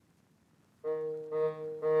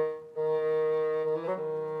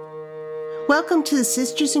Welcome to the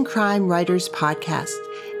Sisters in Crime Writers Podcast.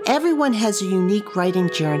 Everyone has a unique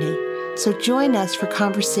writing journey, so join us for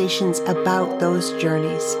conversations about those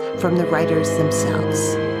journeys from the writers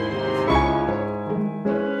themselves.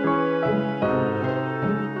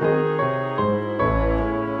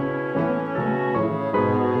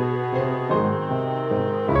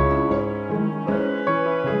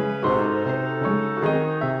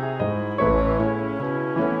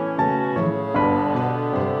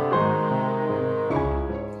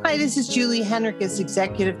 Hi, this is Julie Henriques,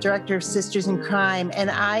 Executive Director of Sisters in Crime,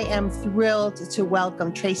 and I am thrilled to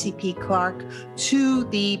welcome Tracy P. Clark to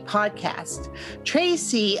the podcast.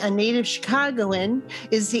 Tracy, a native Chicagoan,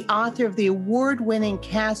 is the author of the award-winning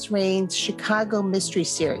Cass Raines Chicago Mystery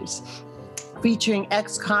Series, featuring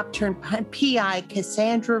ex-cop turned PI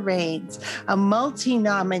Cassandra Raines, a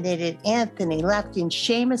multi-nominated Anthony, Lefty, and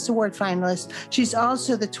Seamus Award finalist. She's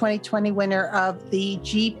also the 2020 winner of the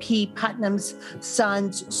G.P. Putnam's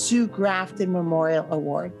Sons Sue Grafton Memorial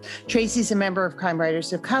Award. Tracy's a member of Crime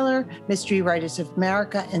Writers of Color, Mystery Writers of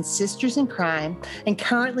America, and Sisters in Crime, and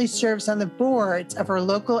currently serves on the boards of her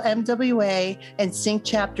local MWA and SYNC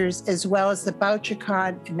chapters, as well as the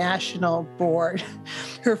BoucherCon National Board.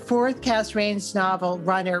 Her fourth Cass Raines novel,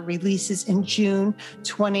 Runner, releases in June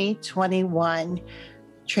 2021.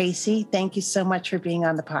 Tracy, thank you so much for being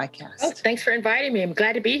on the podcast. Oh, thanks for inviting me. I'm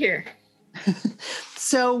glad to be here.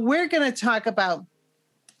 So we're going to talk about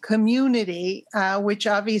community, which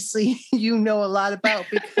obviously you know a lot about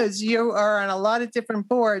because you are on a lot of different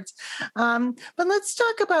boards. But let's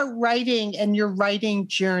talk about writing and your writing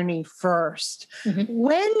journey first. Mm-hmm.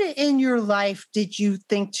 When in your life did you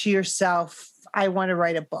think to yourself, I want to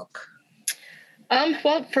write a book?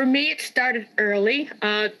 Well, for me, it started early.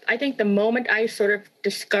 I think the moment I sort of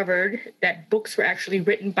discovered that books were actually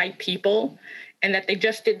written by people and that they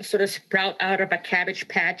just didn't sort of sprout out of a cabbage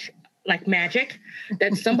patch like magic,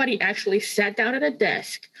 that somebody actually sat down at a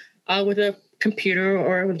desk with a computer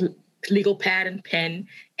or a legal pad and pen,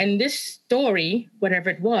 and this story, whatever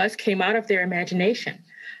it was, came out of their imagination.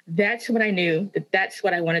 That's when I knew that that's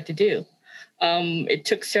what I wanted to do. It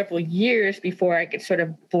took several years before I could sort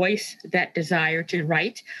of voice that desire to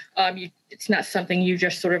write. It's not something you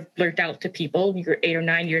just sort of blurt out to people. You're 8 or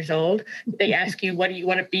 9 years old. They ask you, what do you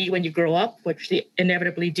want to be when you grow up, which they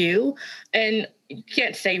inevitably do. And you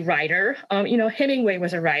can't say writer. Hemingway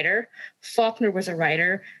was a writer. Faulkner was a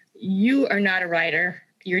writer. You are not a writer.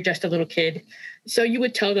 You're just a little kid. So you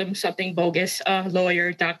would tell them something bogus,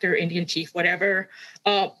 lawyer, doctor, Indian chief, whatever.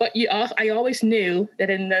 But I always knew that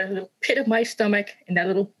in the little pit of my stomach, in that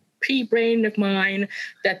little pea brain of mine,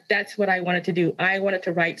 that's what I wanted to do. I wanted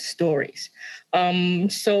to write stories.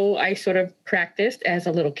 So I sort of practiced, as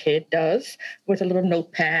a little kid does, with a little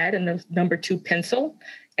notepad and a number 2 pencil.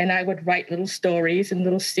 And I would write little stories and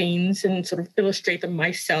little scenes and sort of illustrate them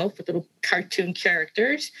myself with little cartoon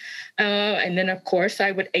characters. And then, of course,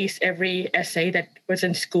 I would ace every essay that was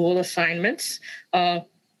in school assignments. A+,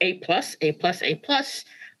 A+, A+.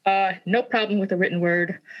 No problem with the written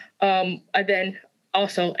word. And then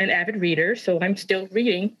also an avid reader, so I'm still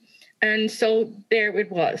reading. And so there it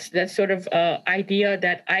was, that sort of idea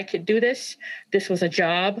that I could do this. This was a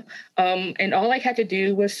job. And all I had to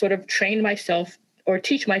do was sort of train myself or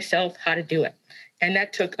teach myself how to do it. And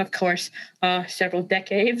that took, of course, several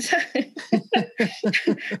decades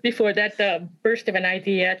before that burst of an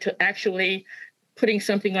idea to actually putting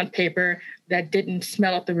something on paper that didn't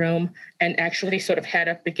smell up the room and actually sort of had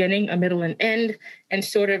a beginning, a middle, and end, and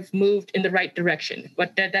sort of moved in the right direction.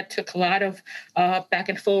 But that took a lot of back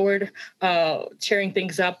and forward, tearing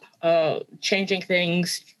things up, changing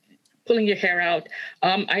things, pulling your hair out.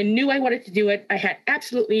 I knew I wanted to do it. I had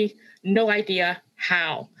absolutely no idea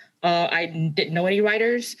how. I didn't know any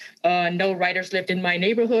writers. No writers lived in my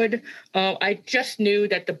neighborhood. I just knew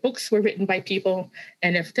that the books were written by people,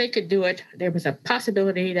 and if they could do it, there was a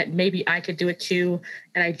possibility that maybe I could do it too.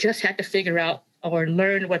 And I just had to figure out or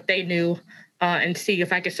learn what they knew and see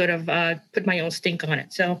if I could sort of put my own stink on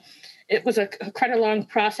it. So it was quite a long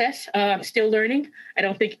process. I'm still learning. I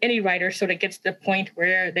don't think any writer sort of gets to the point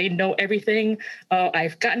where they know everything.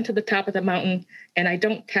 I've gotten to the top of the mountain, and I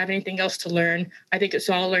don't have anything else to learn. I think it's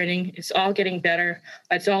all learning. It's all getting better.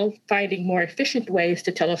 It's all finding more efficient ways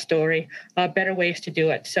to tell a story, better ways to do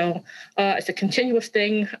it. So it's a continuous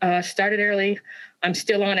thing. Started early. I'm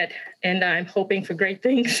still on it, and I'm hoping for great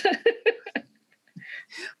things.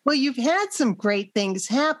 Well, you've had some great things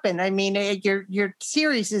happen. I mean, your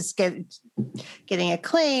series is getting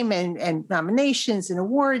acclaim and nominations and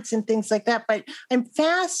awards and things like that. But I'm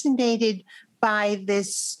fascinated by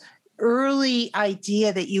this early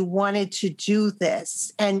idea that you wanted to do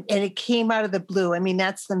this and it came out of the blue? I mean,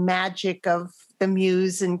 that's the magic of the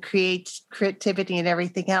muse and creativity and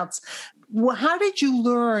everything else. How did you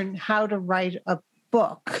learn how to write a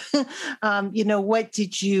book? What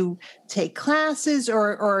did you take classes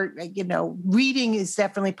or reading is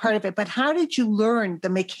definitely part of it, but how did you learn the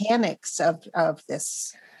mechanics of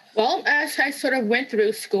this? Well, as I sort of went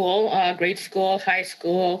through school, grade school, high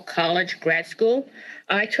school, college, grad school,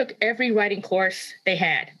 I took every writing course they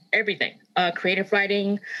had, everything, creative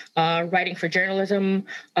writing, writing for journalism,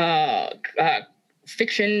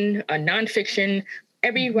 fiction, nonfiction.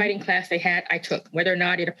 Every writing class they had, I took, whether or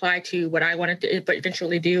not it applied to what I wanted to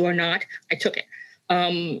eventually do or not, I took it.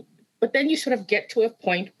 But then you sort of get to a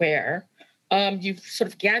point where you've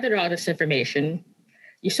sort of gathered all this information.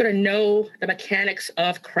 You sort of know the mechanics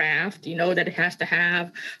of craft. You know that it has to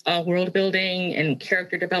have world building and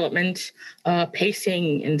character development,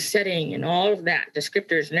 pacing and setting and all of that,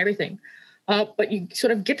 descriptors and everything. But you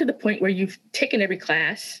sort of get to the point where you've taken every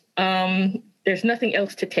class. There's nothing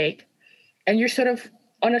else to take. And you're sort of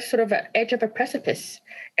on a sort of an edge of a precipice.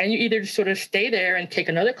 And you either sort of stay there and take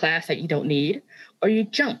another class that you don't need, or you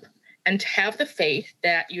jump and have the faith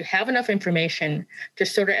that you have enough information to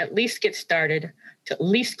sort of at least get started, to at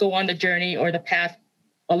least go on the journey or the path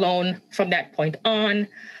alone from that point on.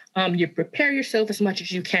 You prepare yourself as much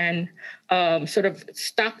as you can, sort of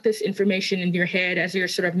stock this information in your head as your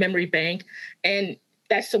sort of memory bank. And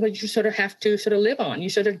that's what you sort of have to sort of live on. You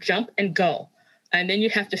sort of jump and go. And then you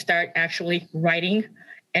have to start actually writing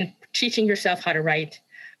and teaching yourself how to write,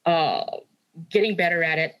 getting better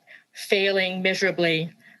at it, failing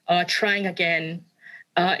miserably, trying again.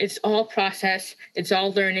 It's all process. It's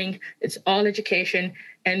all learning. It's all education.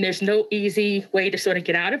 And there's no easy way to sort of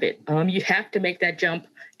get out of it. You have to make that jump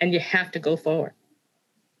and you have to go forward.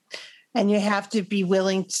 And you have to be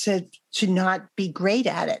willing to not be great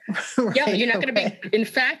at it. Right? Yeah, you're not going to be. In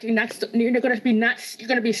fact, you're going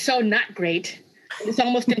to be so not great. It's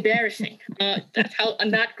almost embarrassing. That's how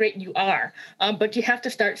not great you are. But you have to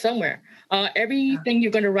start somewhere. Everything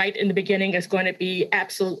you're going to write in the beginning is going to be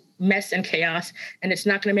absolute mess and chaos, and it's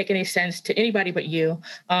not going to make any sense to anybody but you.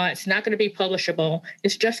 It's not going to be publishable.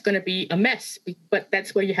 It's just going to be a mess. But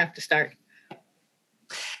that's where you have to start.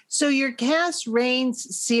 So your Cass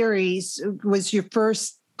Rains series was your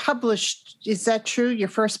first published. Is that true? Your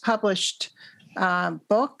first published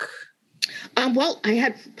book? Well, I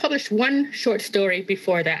had published one short story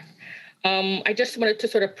before that. I just wanted to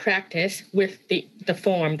sort of practice with the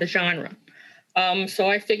form, the genre. So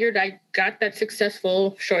I figured I got that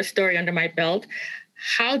successful short story under my belt.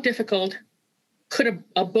 How difficult could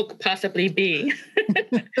a book possibly be?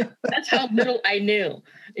 That's how little I knew.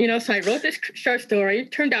 So I wrote this short story.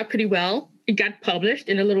 It turned out pretty well. It got published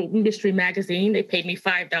in a little mystery magazine. They paid me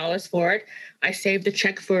 $5 for it. I saved the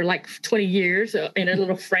check for like 20 years in a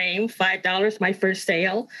little frame, $5, my first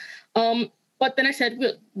sale. But then I said,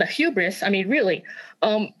 well, the hubris, I mean, really,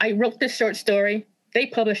 I wrote this short story. They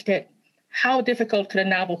published it. How difficult could a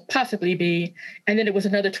novel possibly be? And then it was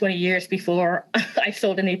another 20 years before I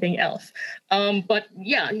sold anything else. But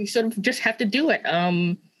yeah, you sort of just have to do it.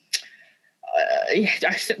 I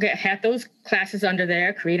had those classes under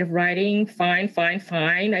there, creative writing, fine.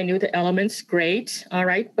 I knew the elements, great, all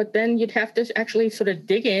right. But then you'd have to actually sort of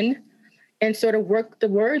dig in and sort of work the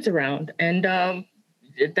words around. And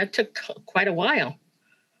that took quite a while.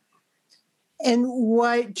 And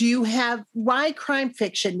why crime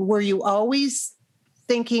fiction? Were you always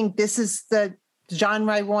thinking this is the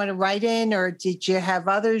genre I want to write in, or did you have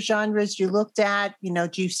other genres you looked at?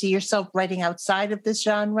 Do you see yourself writing outside of this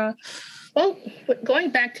genre? Well,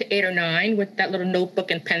 going back to 8 or 9 with that little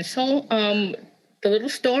notebook and pencil, the little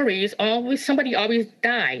stories, somebody always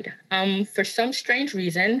died. For some strange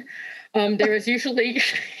reason, there was usually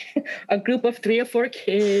a group of 3 or 4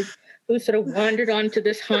 kids who sort of wandered onto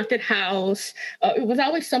this haunted house. It was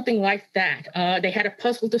always something like that. They had a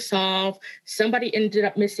puzzle to solve. Somebody ended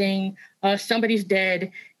up missing. Somebody's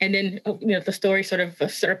dead. And then, the story sort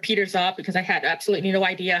of peters off because I had absolutely no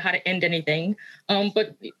idea how to end anything.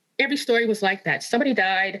 But every story was like that. Somebody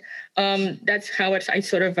died. That's how I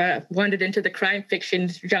sort of wandered into the crime fiction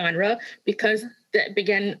genre, because that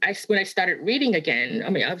began when I started reading again. I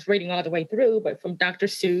mean, I was reading all the way through, but from Dr.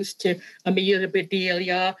 Seuss to Amelia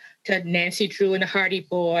Bedelia to Nancy Drew and the Hardy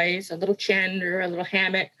Boys, a little Chandler, a little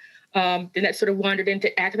Hammett. Then that sort of wandered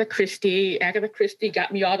into Agatha Christie. Agatha Christie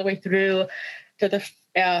got me all the way through to the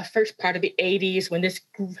first part of the 80s when this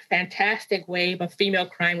fantastic wave of female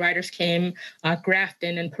crime writers came,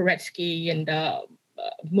 Grafton and Paretsky and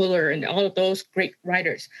Muller and all of those great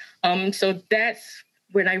writers. So that's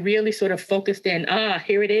when I really sort of focused in,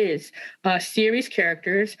 here it is, series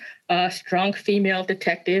characters, strong female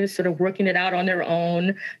detectives sort of working it out on their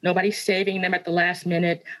own. Nobody's saving them at the last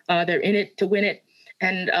minute. They're in it to win it.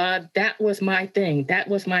 And that was my thing. That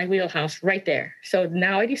was my wheelhouse right there. So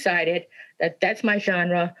now I decided that that's my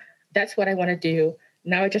genre. That's what I want to do.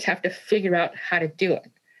 Now I just have to figure out how to do it.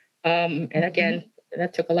 And again,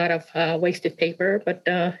 that took a lot of wasted paper, but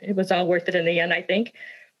it was all worth it in the end, I think.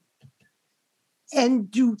 And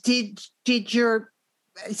did your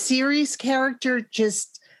series character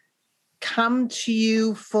just come to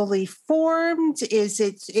you fully formed? Is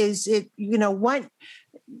it what?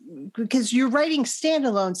 Because you're writing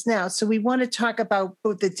standalones now, so we want to talk about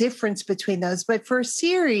both the difference between those. But for a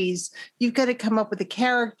series, you've got to come up with a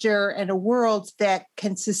character and a world that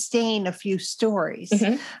can sustain a few stories.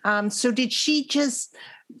 So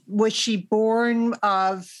was she born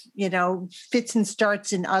of, fits and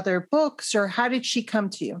starts in other books, or how did she come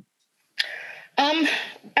to you?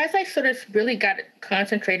 As I sort of really got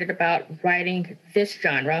concentrated about writing this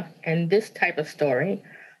genre and this type of story,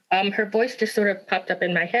 her voice just sort of popped up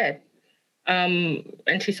in my head. And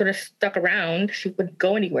she sort of stuck around. She wouldn't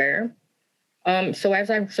go anywhere. So as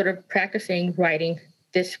I'm sort of practicing writing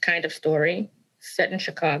this kind of story set in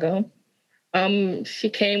Chicago, she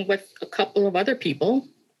came with a couple of other people.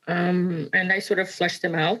 And I sort of fleshed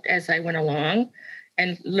them out as I went along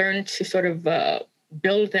and learned to sort of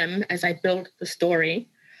build them as I built the story.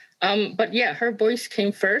 But yeah, her voice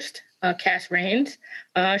came first, Cass Rains.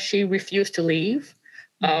 She refused to leave.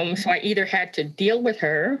 So I either had to deal with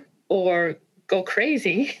her or go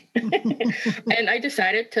crazy. And I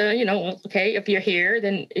decided to, okay, if you're here,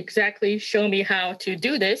 then exactly show me how to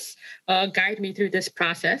do this, guide me through this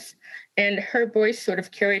process. And her voice sort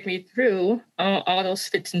of carried me through all those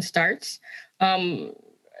fits and starts.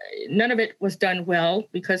 None of it was done well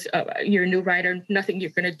because you're a new writer. Nothing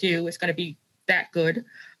you're going to do is going to be that good.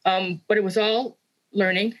 But it was all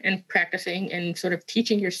learning and practicing and sort of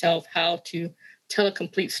teaching yourself how to tell a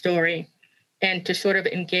complete story and to sort of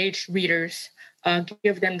engage readers,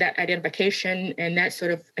 give them that identification and that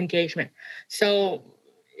sort of engagement. So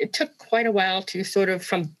it took quite a while to sort of,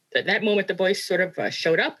 from that moment, the voice sort of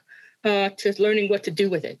showed up to learning what to do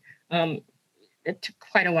with it. It took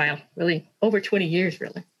quite a while, really, over 20 years,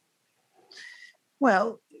 really.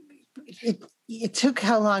 Well, it took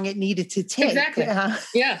how long it needed to take. Exactly.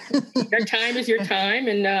 Yeah. Your time is your time,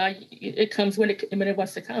 and it comes when it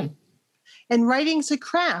wants to come. And writing's a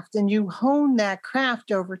craft, and you hone that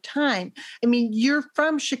craft over time. I mean, you're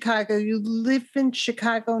from Chicago. You live in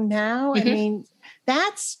Chicago now. I mean,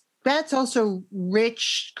 that's also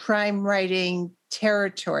rich crime writing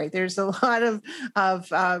territory. There's a lot of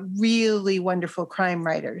really wonderful crime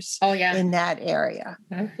writers in that area.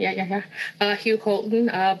 Hugh Holton,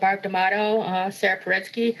 Barb D'Amato, Sarah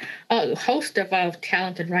Paretsky, a host of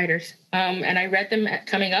talented writers. And I read them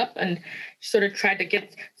coming up and sort of tried to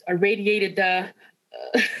get a radiated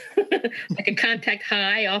like a contact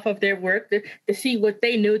high off of their work to see what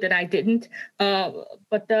they knew that I didn't. I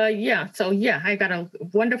got a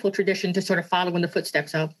wonderful tradition to sort of follow in the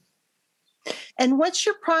footsteps of. And what's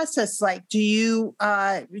your process like? Are you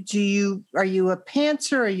a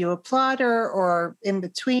pantser? Are you a plotter, or in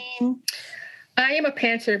between? I am a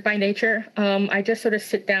pantser by nature. I just sort of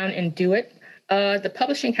sit down and do it. The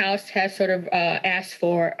publishing house has sort of asked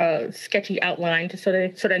for a sketchy outline to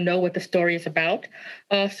sort of know what the story is about.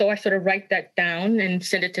 So I sort of write that down and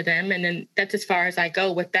send it to them. And then that's as far as I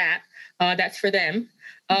go with that. That's for them.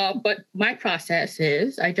 But my process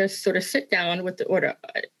is I just sort of sit down with a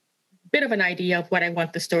bit of an idea of what I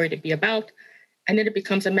want the story to be about. And then it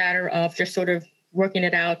becomes a matter of just sort of working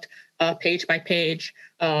it out page by page,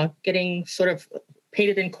 getting sort of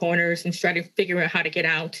painted in corners and trying to figure out how to get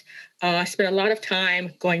out. I spent a lot of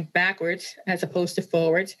time going backwards as opposed to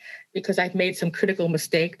forwards because I've made some critical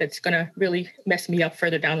mistake that's going to really mess me up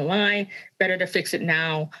further down the line. Better to fix it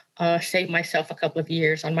now, save myself a couple of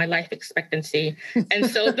years on my life expectancy. And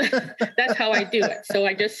so that's how I do it. So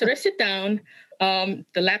I just sort of sit down, the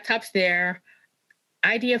laptop's there,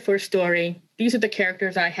 idea for a story. These are the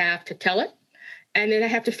characters I have to tell it. And then I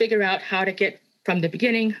have to figure out how to get from the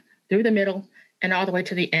beginning through the middle and all the way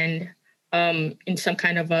to the end in some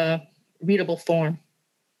kind of a readable form.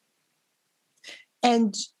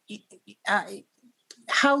 And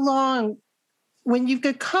how long, when you've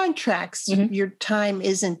got contracts, your time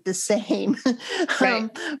isn't the same. Right.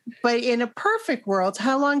 But in a perfect world,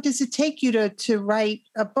 how long does it take you to write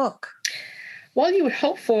a book? Well, you would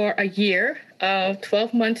hope for a year.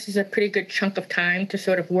 12 months is a pretty good chunk of time to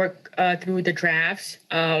sort of work through the drafts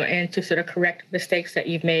and to sort of correct mistakes that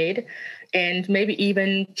you've made. and maybe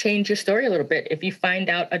even change your story a little bit if you find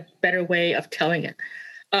out a better way of telling it.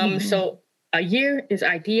 So a year is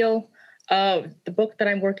ideal. The book that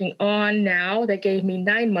I'm working on now, they gave me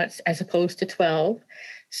 9 months as opposed to 12.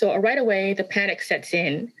 So right away, the panic sets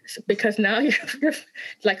in because now you're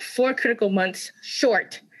like 4 critical months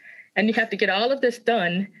short, and you have to get all of this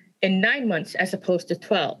done in 9 months as opposed to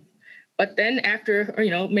 12. But then after,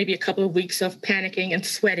 maybe a couple of weeks of panicking and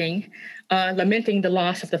sweating, lamenting the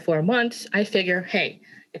loss of the 4 months, I figure, hey,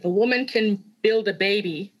 if a woman can build a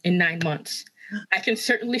baby in 9 months, I can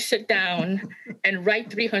certainly sit down and write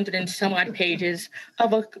 300 and some odd pages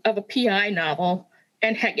of a PI novel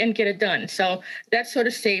and get it done. So that sort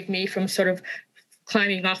of saved me from sort of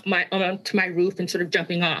climbing off to my roof and sort of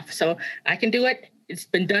jumping off. So I can do it. It's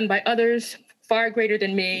been done by others far greater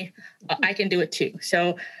than me. I can do it too.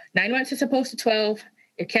 So 9 months as opposed to 12.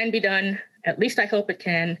 It can be done. At least I hope it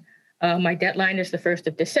can. My deadline is the 1st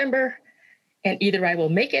of December, and either I will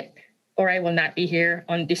make it or I will not be here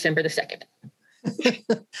on December the 2nd.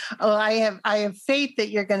 Oh, I have faith that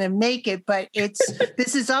you're going to make it, but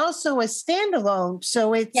this is also a standalone.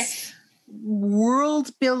 So it's world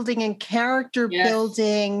building and character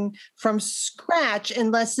building from scratch,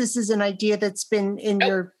 unless this is an idea that's been in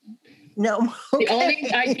your... No. Okay. The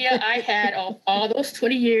only idea I had of all those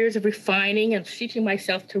 20 years of refining and teaching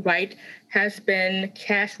myself to write has been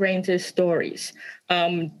Cass Rains's stories.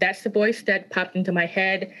 That's the voice that popped into my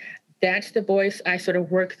head. That's the voice I sort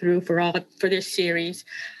of worked through for this series.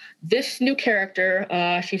 This new character,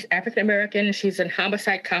 she's African-American. She's a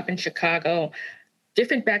homicide cop in Chicago.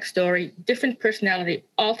 Different backstory, different personality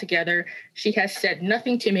altogether. She has said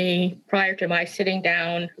nothing to me prior to my sitting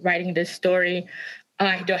down, writing this story.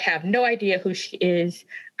 I have no idea who she is.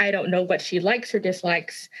 I don't know what she likes or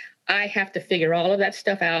dislikes. I have to figure all of that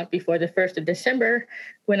stuff out before the 1st of December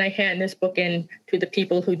when I hand this book in to the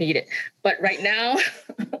people who need it. But right now,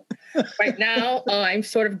 I'm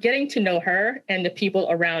sort of getting to know her and the people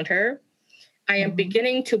around her. I am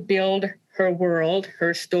beginning to build her world,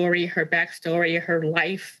 her story, her backstory, her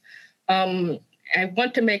life. I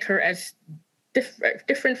want to make her as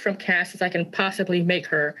different from Cass as I can possibly make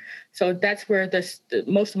her. So that's where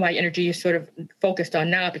most of my energy is sort of focused on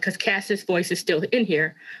now, because Cass's voice is still in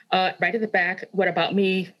here. Right at the back, what about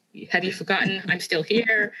me? Have you forgotten? I'm still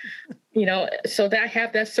here. So that I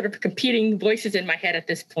have that sort of competing voices in my head at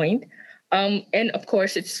this point. And of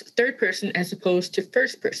course, it's third person as opposed to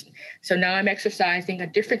first person. So now I'm exercising a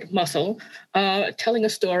different muscle, telling a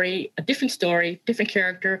different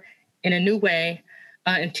character in a new way,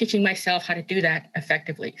 and teaching myself how to do that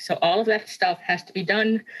effectively. So all of that stuff has to be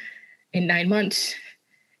done in 9 months.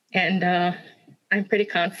 And I'm pretty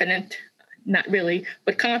confident, not really,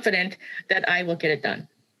 but confident that I will get it done.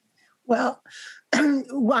 Well,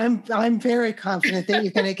 I'm very confident that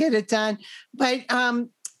you're going to get it done. But, are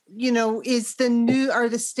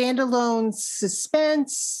the standalone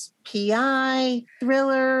suspense, PI,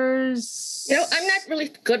 thrillers? I'm not really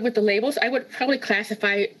good with the labels. I would probably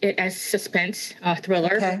classify it as suspense,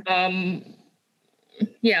 thriller. Okay.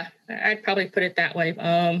 I'd probably put it that way.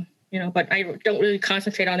 But I don't really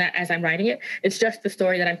concentrate on that as I'm writing it. It's just the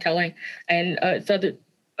story that I'm telling. And so the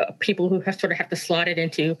people who have to slot it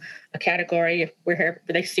into a category where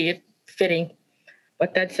they see it fitting.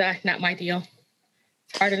 But that's not my deal.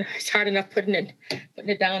 It's hard enough putting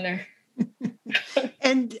it down there.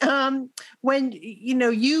 And when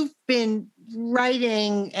you've been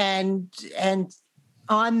writing and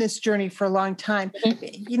on this journey for a long time,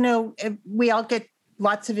 we all get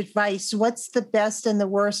lots of advice. What's the best and the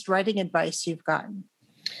worst writing advice you've gotten?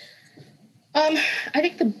 I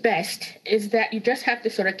think the best is that you just have to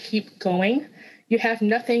sort of keep going. You have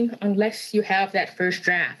nothing unless you have that first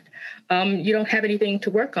draft. You don't have anything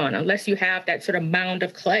to work on unless you have that sort of mound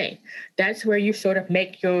of clay. That's where you sort of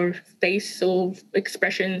make your facial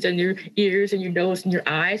expressions and your ears and your nose and your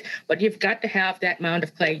eyes. But you've got to have that mound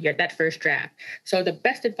of clay, that first draft. So the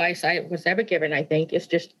best advice I was ever given, I think, is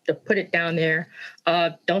just to put it down there.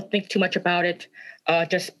 Don't think too much about it.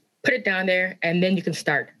 Just put it down there, and then you can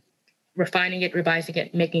start refining it, revising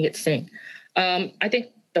it, making it sing. I think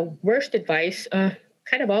the worst advice kind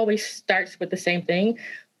of always starts with the same thing.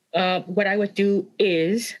 What I would do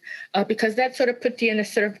is, because that sort of puts you in a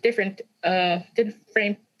sort of different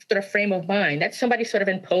frame of mind. That's somebody sort of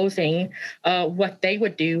imposing what they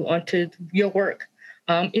would do onto your work.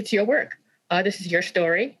 It's your work. This is your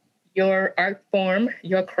story, your art form,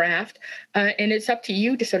 your craft, and it's up to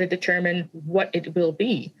you to sort of determine what it will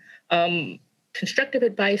be. Constructive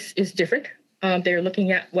advice is different. They're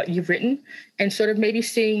looking at what you've written and sort of maybe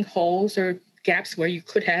seeing holes or gaps where you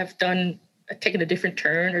could have done taken a different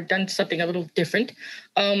turn or done something a little different,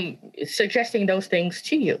 suggesting those things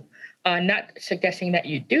to you, not suggesting that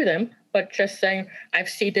you do them, but just saying, I've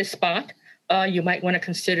seen this spot. You might want to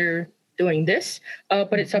consider doing this,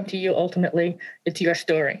 but it's up to you. Ultimately, it's your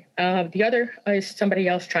story. The other is somebody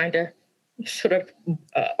else trying to sort of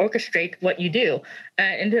orchestrate what you do.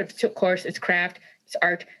 And of course, it's craft, it's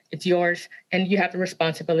art, it's yours, and you have the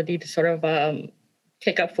responsibility to sort of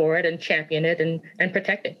take up for it and champion it and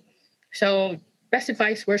protect it. So best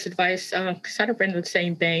advice, worst advice, sort of in the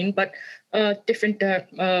same vein, but different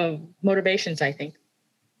motivations, I think.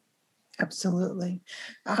 Absolutely.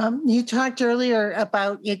 You talked earlier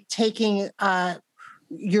about it taking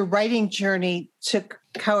your writing journey took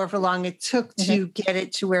however long it took to get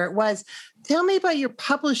it to where it was. Tell me about your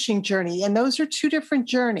publishing journey, and those are two different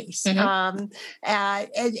journeys. And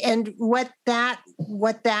what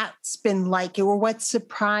that's been like, or what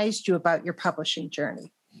surprised you about your publishing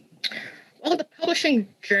journey. Well, the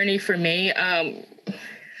publishing journey for me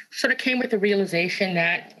sort of came with the realization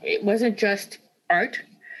that it wasn't just art,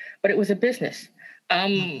 but it was a business.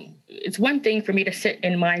 It's one thing for me to sit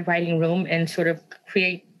in my writing room and sort of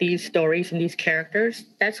create these stories and these characters.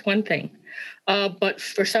 That's one thing. But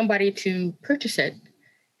for somebody to purchase it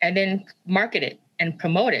and then market it and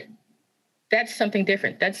promote it, that's something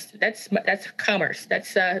different. That's commerce.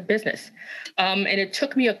 That's business. And it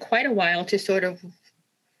took me quite a while to sort of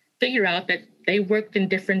figure out that they worked in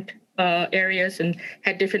different areas and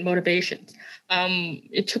had different motivations.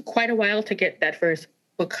 It took quite a while to get that first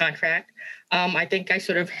book contract. I think I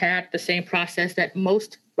sort of had the same process that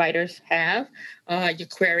most writers have. You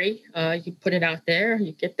query, you put it out there,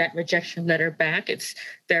 you get that rejection letter back. It's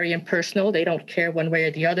very impersonal. They don't care one way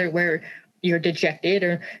or the other where you're dejected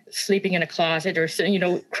or sleeping in a closet or,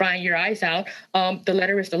 crying your eyes out. The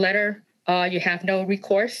letter is the letter. You have no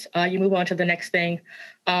recourse. You move on to the next thing.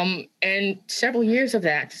 And several years of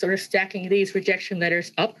that, sort of stacking these rejection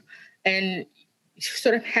letters up and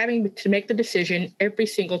sort of having to make the decision every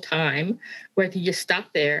single time whether you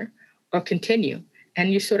stop there or continue.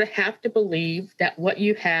 And you sort of have to believe that what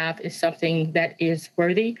you have is something that is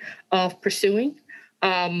worthy of pursuing,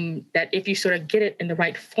 that if you sort of get it in the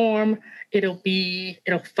right form, it'll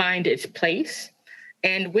find its place.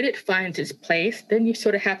 And when it finds its place, then you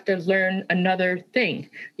sort of have to learn another thing.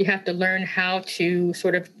 You have to learn how to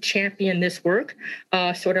sort of champion this work,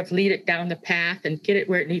 sort of lead it down the path and get it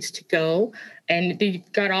where it needs to go. And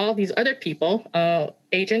you've got all these other people,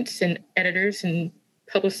 agents and editors and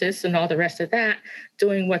publicists and all the rest of that,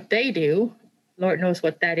 doing what they do. Lord knows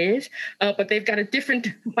what that is, but they've got a different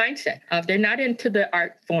mindset. They're not into the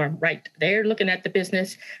art form, right? They're looking at the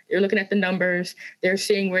business. They're looking at the numbers. They're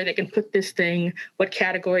seeing where they can put this thing, what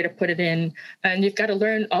category to put it in. And you've got to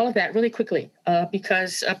learn all of that really quickly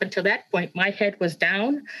because up until that point, my head was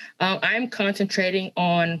down. I'm concentrating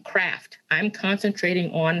on craft. I'm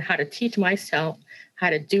concentrating on how to teach myself how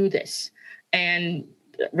to do this. And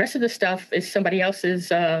the rest of the stuff is somebody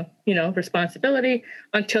else's, responsibility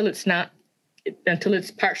until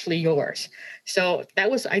it's partially yours. So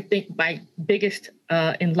that was, I think, my biggest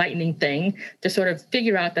enlightening thing, to sort of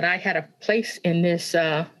figure out that I had a place in this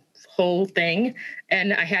whole thing,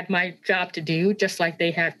 and I had my job to do just like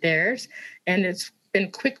they had theirs. And it's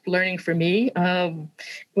been quick learning for me.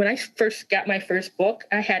 When I first got my first book,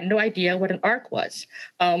 I had no idea what an arc was.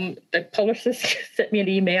 The publicist sent me an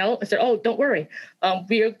email and said, "Oh, don't worry.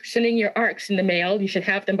 We are sending your arcs in the mail. You should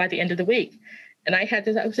have them by the end of the week." And I said,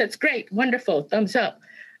 "That's great, wonderful, thumbs up."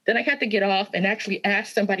 Then I had to get off and actually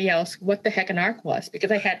ask somebody else what the heck an arc was,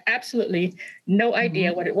 because I had absolutely no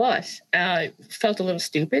idea what it was. Felt a little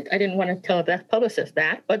stupid. I didn't want to tell the publicist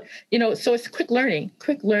that, but, so it's quick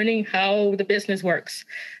learning how the business works.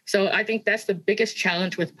 So I think that's the biggest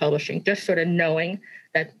challenge with publishing, just sort of knowing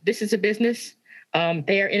that this is a business.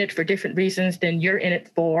 They are in it for different reasons than you're in it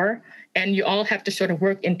for. And you all have to sort of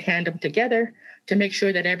work in tandem together to make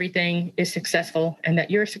sure that everything is successful and that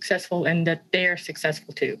you're successful and that they're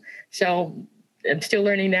successful too. So I'm still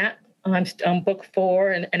learning that. I'm on book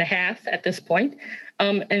 4.5 at this point.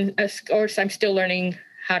 And of course, I'm still learning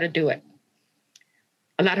how to do it.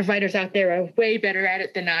 A lot of writers out there are way better at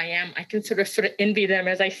it than I am. I can sort of envy them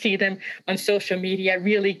as I see them on social media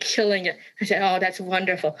really killing it. I say, "Oh, that's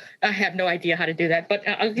wonderful. I have no idea how to do that, but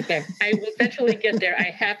I'll get there. I will eventually get there.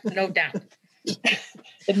 I have no doubt."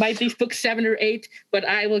 It might be book 7 or 8, but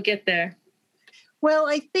I will get there. Well,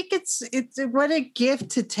 I think it's what a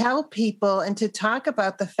gift to tell people and to talk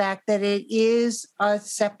about the fact that it is a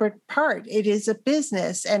separate part. It is a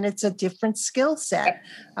business and it's a different skill set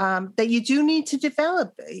that you do need to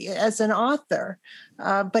develop as an author.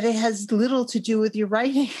 But it has little to do with your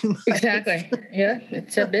writing. Exactly. Yeah,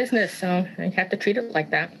 it's a business, so you have to treat it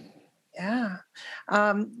like that. Yeah.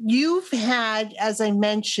 You've had, as I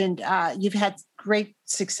mentioned, you've had great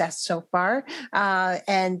success so far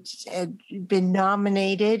and been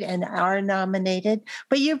nominated and are nominated,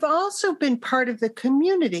 but you've also been part of the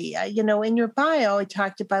community. In your bio, I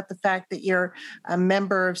talked about the fact that you're a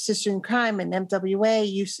member of Sisters in Crime and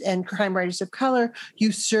MWA and Crime Writers of Color.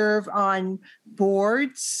 You serve on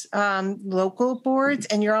boards, local boards,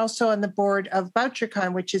 and you're also on the board of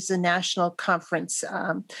VoucherCon, which is a national conference.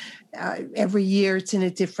 Every year it's in a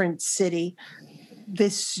different city.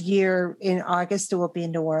 This year in August, it will be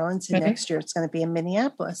in New Orleans, and next year it's going to be in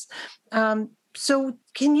Minneapolis. So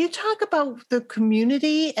can you talk about the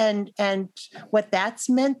community and what that's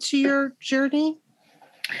meant to your journey?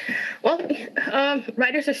 Well,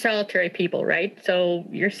 writers are solitary people, right? So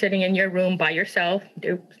you're sitting in your room by yourself.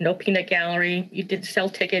 There's no peanut gallery. You didn't sell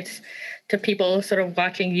tickets to people sort of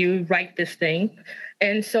watching you write this thing.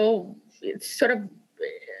 And so it's sort of,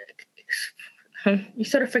 you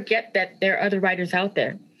sort of forget that there are other writers out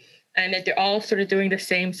there and that they're all sort of doing the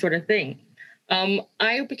same sort of thing.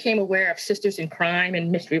 I became aware of Sisters in Crime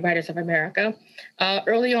and Mystery Writers of America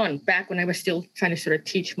early on, back when I was still trying to sort of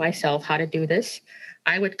teach myself how to do this.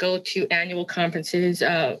 I would go to annual conferences.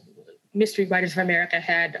 Mystery Writers of America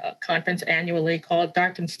had a conference annually called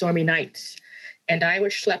Dark and Stormy Nights. And I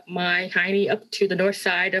would schlep my hiney up to the north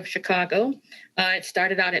side of Chicago. It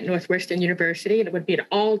started out at Northwestern University, and it would be an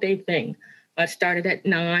all-day thing. Started at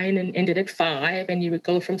 9 and ended at 5, and you would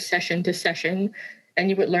go from session to session, and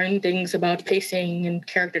you would learn things about pacing and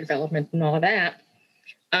character development and all that.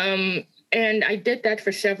 And I did that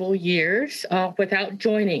for several years without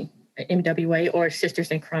joining MWA or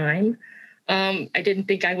Sisters in Crime. I didn't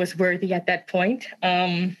think I was worthy at that point.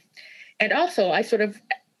 And also, I sort of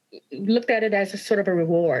looked at it as a sort of a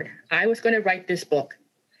reward. I was going to write this book.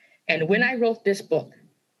 And when I wrote this book,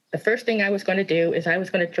 the first thing I was going to do is I was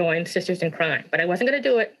going to join Sisters in Crime, but I wasn't going to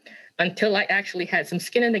do it until I actually had some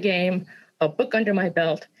skin in the game, a book under my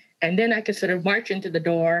belt, and then I could sort of march into the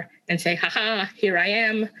door and say, ha, here I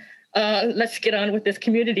am. Let's get on with this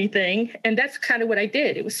community thing. And that's kind of what I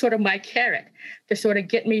did. It was sort of my carrot to sort of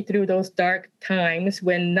get me through those dark times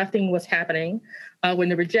when nothing was happening, when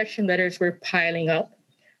the rejection letters were piling up,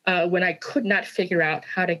 when I could not figure out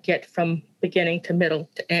how to get from beginning to middle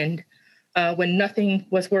to end. When nothing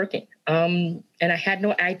was working, and I had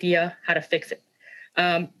no idea how to fix it.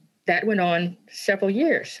 That went on several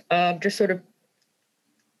years, just sort of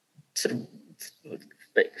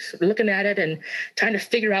looking at it and trying to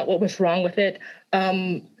figure out what was wrong with it,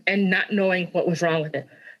 and not knowing what was wrong with it.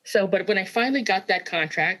 But when I finally got that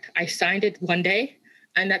contract, I signed it one day,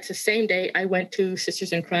 and that's the same day I went to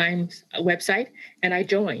Sisters in Crime's website and I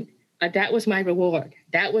joined. That was my reward.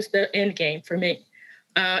 That was the end game for me.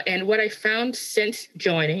 And what I found since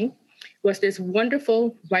joining was this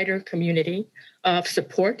wonderful writer community of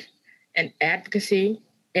support and advocacy.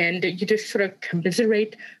 And you just sort of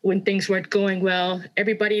commiserate when things weren't going well.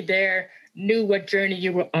 Everybody there knew what journey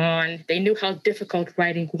you were on. They knew how difficult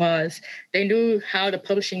writing was. They knew how the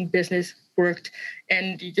publishing business worked.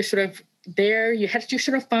 And you just sort of you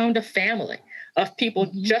sort of found a family of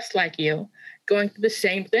people just like you, going through the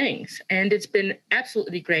same things. And it's been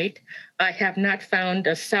absolutely great. I have not found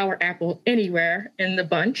a sour apple anywhere in the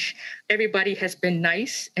bunch. Everybody has been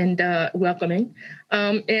nice and welcoming.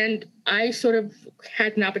 And I sort of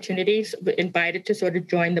had an opportunity, invited to sort of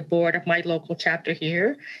join the board of my local chapter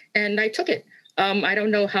here, and I took it. I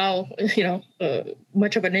don't know how,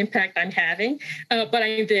 much of an impact I'm having, but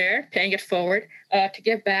I'm there paying it forward to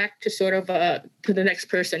give back to sort of to the next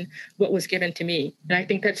person what was given to me. And I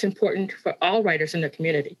think that's important for all writers in the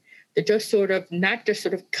community, to just sort of not just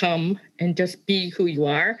sort of come and just be who you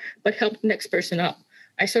are, but help the next person up.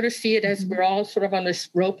 I sort of see it as we're all sort of on this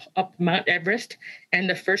rope up Mount Everest, and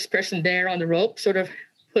the first person there on the rope sort of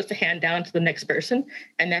puts a hand down to the next person,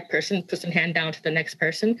 and that person puts a hand down to the next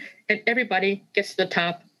person, and everybody gets to the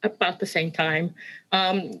top about the same time.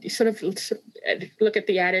 You sort of look at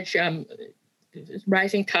the adage,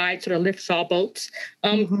 rising tide sort of lifts all boats.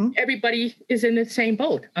 Everybody is in the same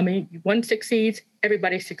boat. I mean, one succeeds,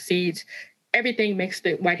 everybody succeeds. Everything makes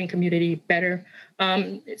the writing community better.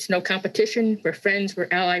 It's no competition. We're friends, we're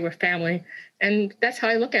ally, we're family. And that's how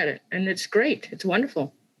I look at it. And it's great. It's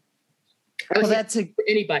wonderful. Well, that's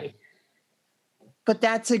anybody. But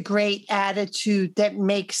that's a great attitude that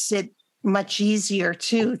makes it much easier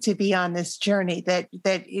too to be on this journey. That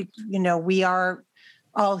we are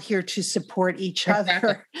all here to support each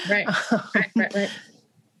other. Right.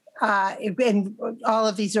 And all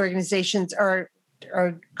of these organizations are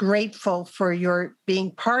grateful for your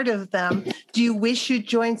being part of them. Do you wish you'd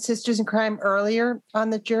joined Sisters in Crime earlier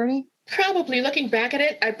on the journey? Probably. Looking back at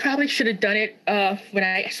it, I probably should have done it when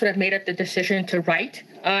I sort of made up the decision to write.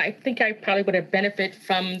 I think I probably would have benefited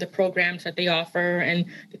from the programs that they offer and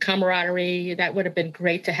the camaraderie. That would have been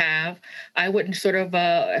great to have. I wouldn't sort of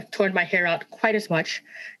have torn my hair out quite as much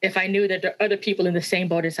if I knew that there are other people in the same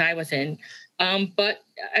boat as I was in. But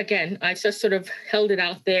again, I just sort of held it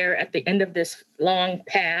out there at the end of this long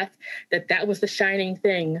path that was the shining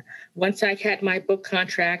thing. Once I had my book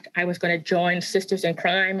contract, I was going to join Sisters in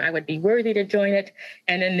Crime. I would be worthy to join it.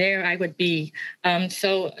 And then there I would be.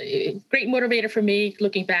 So great motivator for me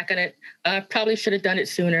looking back on it. Probably should have done it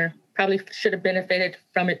sooner. Probably should have benefited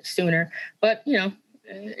from it sooner. But,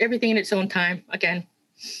 everything in its own time, again.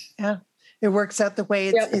 Yeah. It works out the way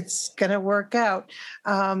it's going to work out.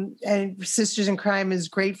 And Sisters in Crime is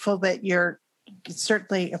grateful that you're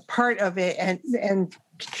certainly a part of it and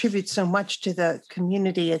contribute so much to the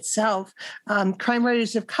community itself. Crime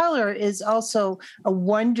Writers of Color is also a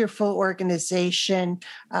wonderful organization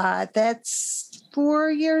that's 4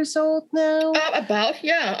 years old now.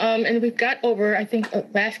 And we've got over, I think,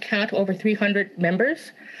 last count, over 300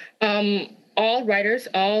 members. All writers,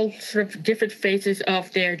 all sort of different phases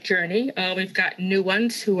of their journey. We've got new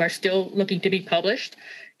ones who are still looking to be published.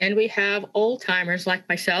 And we have old timers like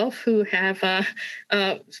myself who have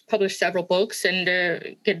published several books and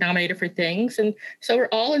get nominated for things. And so we're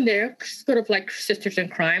all in there, sort of like Sisters in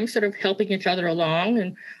Crime, sort of helping each other along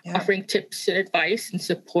and offering tips and advice and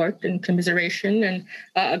support and commiseration and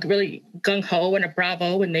really gung-ho and a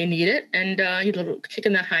bravo when they need it, and a little kick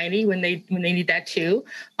in the hiney when they need that too.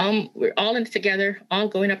 We're all in it together, all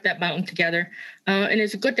going up that mountain together. And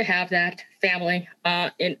it's good to have that family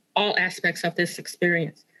in all aspects of this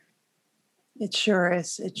experience. It sure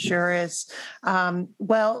is. It sure is.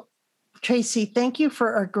 Well, Tracy, thank you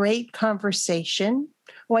for a great conversation.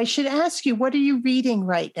 Oh, I should ask you, what are you reading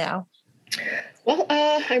right now? Well,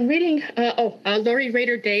 I'm reading Laurie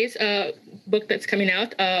Rader Day's book that's coming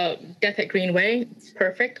out, Death at Greenway.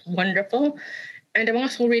 Perfect, wonderful. And I'm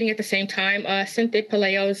also reading at the same time Cynthia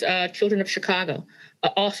Palaio's Children of Chicago,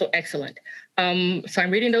 also excellent. So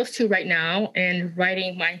I'm reading those two right now and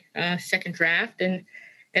writing my second draft and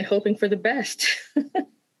hoping for the best.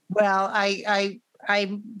 Well,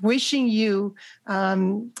 I'm wishing you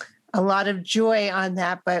a lot of joy on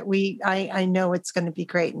that, but I know it's going to be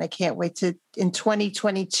great, and I can't wait to in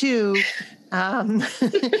 2022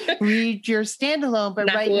 read your standalone. But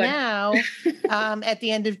now, at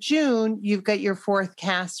the end of June, you've got your fourth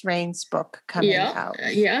Cass Rains book coming out.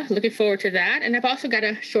 Yeah, looking forward to that. And I've also got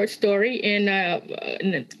a short story in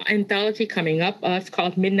an anthology coming up. It's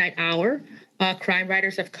called Midnight Hour. Crime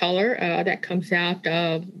Writers of Color. That comes out,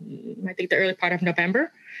 I think, the early part of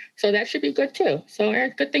November. So that should be good, too. So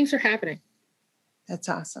good things are happening. That's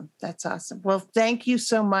awesome. That's awesome. Well, thank you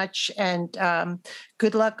so much. And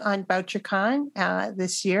good luck on BoucherCon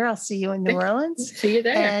this year. I'll see you in New Orleans. See you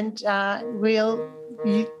there. And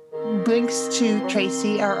links to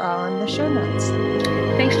Tracy are all in the show notes.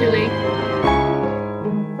 Thanks, Julie.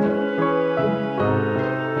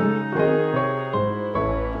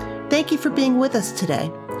 Thank you for being with us today.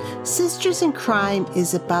 Sisters in Crime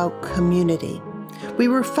is about community. We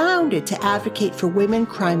were founded to advocate for women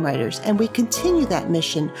crime writers, and we continue that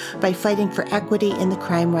mission by fighting for equity in the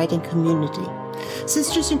crime writing community.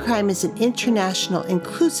 Sisters in Crime is an international,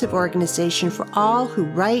 inclusive organization for all who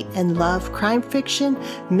write and love crime fiction,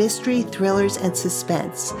 mystery, thrillers, and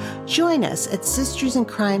suspense. Join us at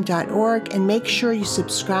sistersandcrime.org and make sure you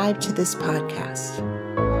subscribe to this podcast.